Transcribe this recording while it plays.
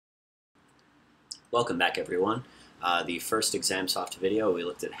Welcome back, everyone. The first ExamSoft video, we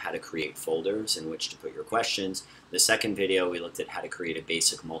looked at how to create folders in which to put your questions. The second video, we looked at how to create a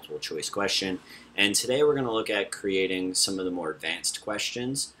basic multiple choice question. And today we're going to look at creating some of the more advanced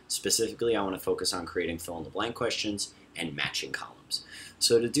questions. Specifically, I want to focus on creating fill-in-the-blank questions and matching columns.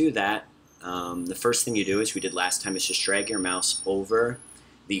 So to do that, the first thing you do, as we did last time, is just drag your mouse over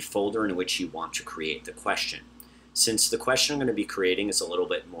the folder in which you want to create the question. Since the question I'm going to be creating is a little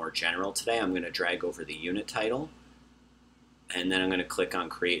bit more general today, I'm going to drag over the unit title, and then I'm going to click on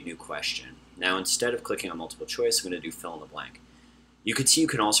Create New Question. Now, instead of clicking on Multiple Choice, I'm going to do Fill in the Blank. You can see you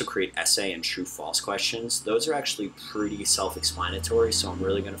can also create essay and true-false questions. Those are actually pretty self-explanatory, so I'm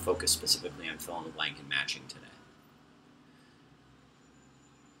really going to focus specifically on fill in the blank and matching today.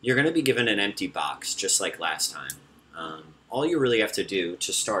 You're going to be given an empty box, just like last time. All you really have to do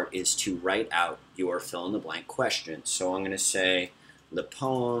to start is to write out your fill-in-the-blank question. So I'm going to say the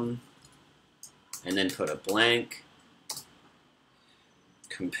poem, and then put a blank,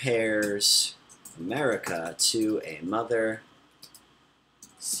 compares America to a mother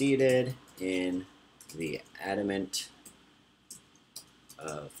seated in the adamant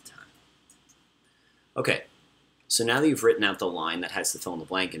of time. Okay, so now that you've written out the line that has the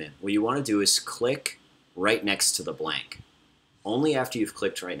fill-in-the-blank in it, what you want to do is click right next to the blank. Only after you've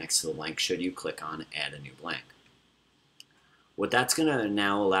clicked right next to the blank should you click on Add a New Blank. What that's going to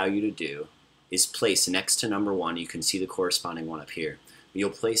now allow you to do is place next to number 1, you can see the corresponding one up here, you'll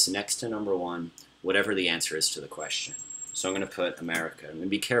place next to number 1 whatever the answer is to the question. So I'm going to put America, and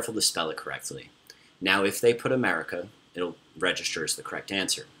be careful to spell it correctly. Now if they put America, it'll register as the correct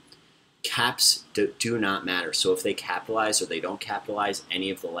answer. Caps do not matter, so if they capitalize or they don't capitalize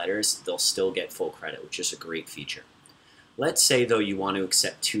any of the letters, they'll still get full credit, which is a great feature. Let's say, though, you want to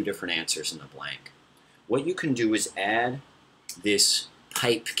accept 2 different answers in the blank. What you can do is add this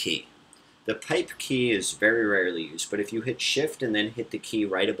pipe key. The pipe key is very rarely used, but if you hit Shift and then hit the key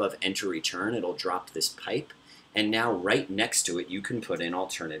right above Enter Return, it'll drop this pipe, and now right next to it you can put in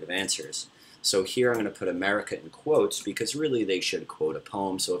alternative answers. So here I'm going to put America in quotes because really they should quote a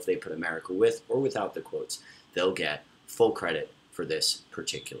poem, so if they put America with or without the quotes, they'll get full credit for this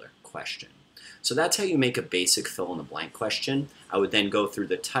particular question. So that's how you make a basic fill-in-the-blank question. I would then go through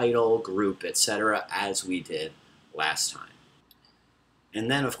the title, group, etc. as we did last time. And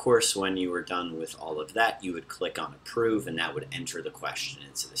then, of course, when you were done with all of that, you would click on Approve, and that would enter the question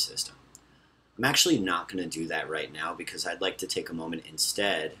into the system. I'm actually not going to do that right now because I'd like to take a moment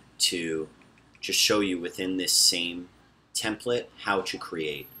instead to just show you within this same template how to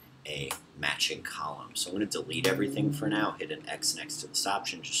create a matching column. So I'm going to delete everything for now, hit an X next to this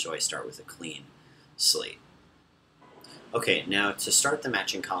option just so I start with a clean slate. Okay, now to start the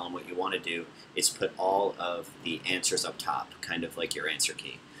matching column, what you want to do is put all of the answers up top, kind of like your answer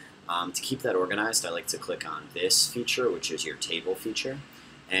key. To keep that organized, I like to click on this feature, which is your table feature,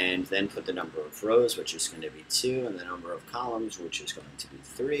 and then put the number of rows, which is going to be 2, and the number of columns, which is going to be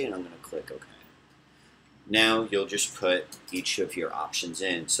 3, and I'm going to click OK. Now you'll just put each of your options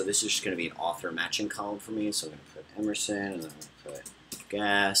in. So this is just going to be an author matching column for me. So I'm going to put Emerson, and then I'm going to put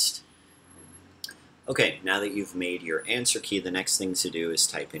Gast. Okay, now that you've made your answer key, the next thing to do is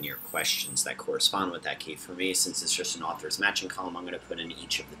type in your questions that correspond with that key. For me, since it's just an author's matching column, I'm going to put in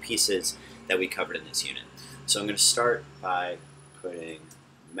each of the pieces that we covered in this unit. So I'm going to start by putting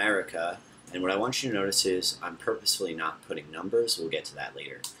America, and what I want you to notice is I'm purposefully not putting numbers. We'll get to that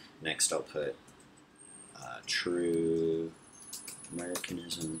later. Next I'll put true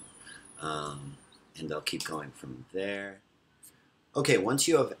Americanism, and I'll keep going from there. Okay, once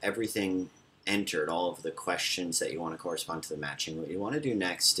you have everything entered, all of the questions that you want to correspond to the matching, what you want to do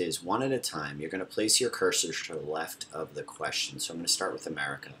next is one at a time. You're going to place your cursor to the left of the question. So I'm going to start with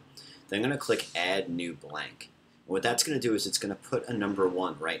America. Then I'm going to click Add New Blank. And what that's going to do is it's going to put a number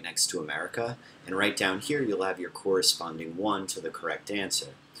 1 right next to America, and right down here you'll have your corresponding 1 to the correct answer.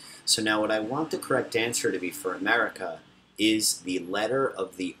 So now what I want the correct answer to be for America is the letter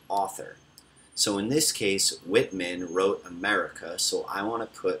of the author. So in this case, Whitman wrote America, so I want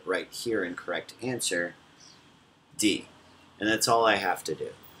to put right here in correct answer D. And that's all I have to do.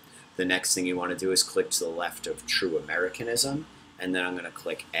 The next thing you want to do is click to the left of True Americanism, and then I'm going to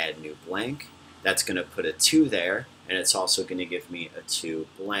click Add New Blank. That's going to put a 2 there, and it's also going to give me a 2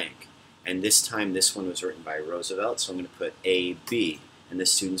 blank. And this time this one was written by Roosevelt, so I'm going to put A-B. And the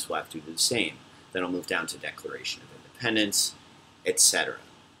students will have to do the same. Then I'll move down to Declaration of Independence, etc.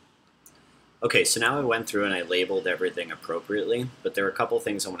 Okay, so now I went through and I labeled everything appropriately, but there are a couple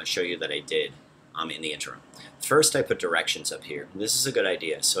things I want to show you that I did in the interim. First, I put directions up here. This is a good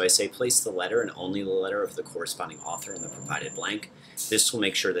idea. So I say place the letter and only the letter of the corresponding author in the provided blank. This will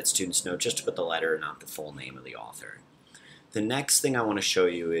make sure that students know just to put the letter and not the full name of the author. The next thing I want to show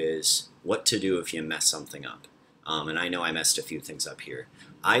you is what to do if you mess something up. And I know I messed a few things up here.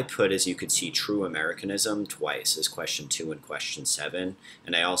 I put, as you could see, true Americanism twice as question 2 and question 7,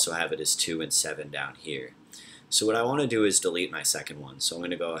 and I also have it as 2 and 7 down here. So what I want to do is delete my second one. So I'm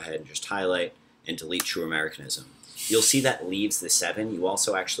going to go ahead and just highlight and delete true Americanism. You'll see that leaves the 7. You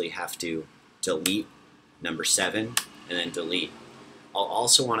also actually have to delete number 7 and then delete. I'll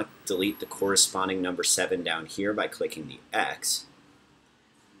also want to delete the corresponding number 7 down here by clicking the X.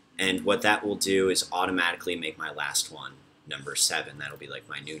 And what that will do is automatically make my last one number 7. That'll be like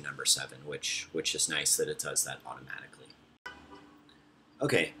my new number 7, which is nice that it does that automatically.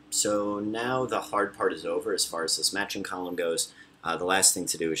 Okay, so now the hard part is over as far as this matching column goes. The last thing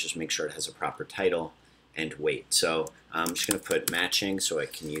to do is just make sure it has a proper title and weight. So I'm just going to put matching so I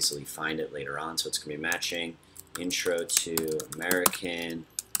can easily find it later on. So it's going to be matching Intro to American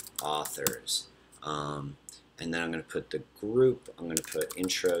Authors. And then I'm going to put the group, I'm going to put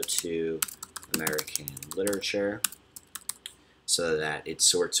Intro to American Literature so that it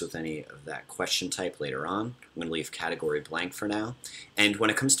sorts with any of that question type later on. I'm going to leave category blank for now. And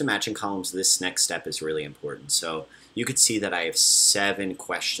when it comes to matching columns, this next step is really important. So you could see that I have 7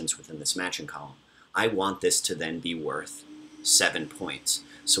 questions within this matching column. I want this to then be worth 7 points.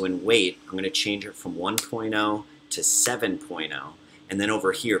 So in weight, I'm going to change it from 1.0 to 7.0. And then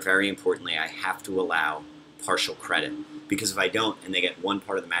over here, very importantly, I have to allow partial credit. Because if I don't, and they get one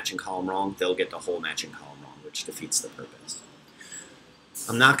part of the matching column wrong, they'll get the whole matching column wrong, which defeats the purpose.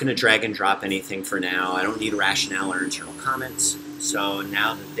 I'm not going to drag and drop anything for now. I don't need rationale or internal comments. So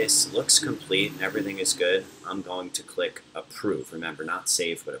now that this looks complete and everything is good, I'm going to click Approve. Remember, not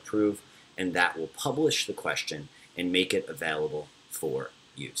Save, but Approve. And that will publish the question and make it available for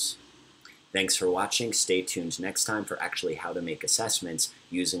use. Thanks for watching. Stay tuned next time for actually how to make assessments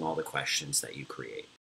using all the questions that you create.